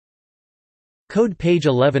Code page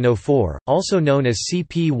 1104, also known as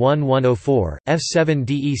CP1104,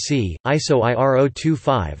 F7DEC, ISO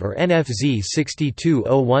IR025 or NFZ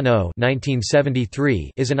 62010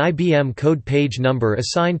 1973, is an IBM code page number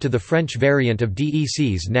assigned to the French variant of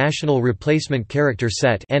DEC's National Replacement Character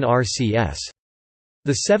Set (NRCS).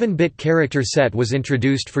 The 7-bit character set was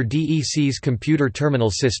introduced for DEC's computer terminal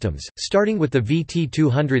systems, starting with the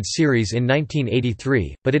VT200 series in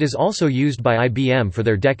 1983, but it is also used by IBM for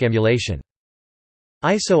their DEC emulation.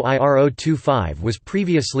 ISO IR025 was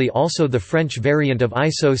previously also the French variant of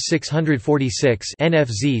ISO 646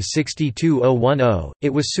 NFZ 62010. It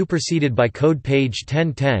was superseded by code page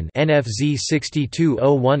 1010 NFZ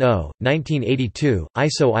 62010, 1982,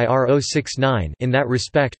 ISO IR069 in that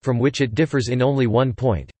respect, from which it differs in only one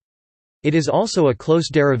point. It is also a close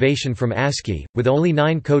derivation from ASCII, with only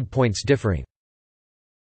 9 code points differing.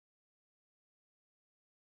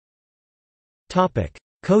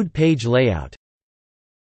 Code page layout.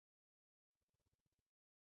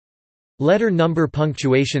 Letter number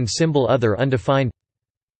punctuation symbol other undefined.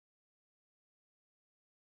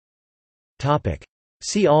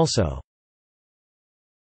 See also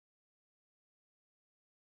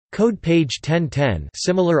Code page 1010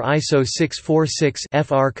 similar ISO 646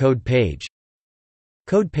 FR code page.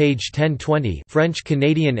 Code page 1020 French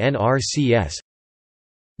Canadian NRCS.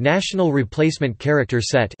 National Replacement Character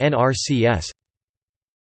Set NRCS.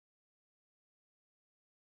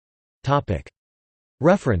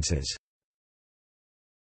 References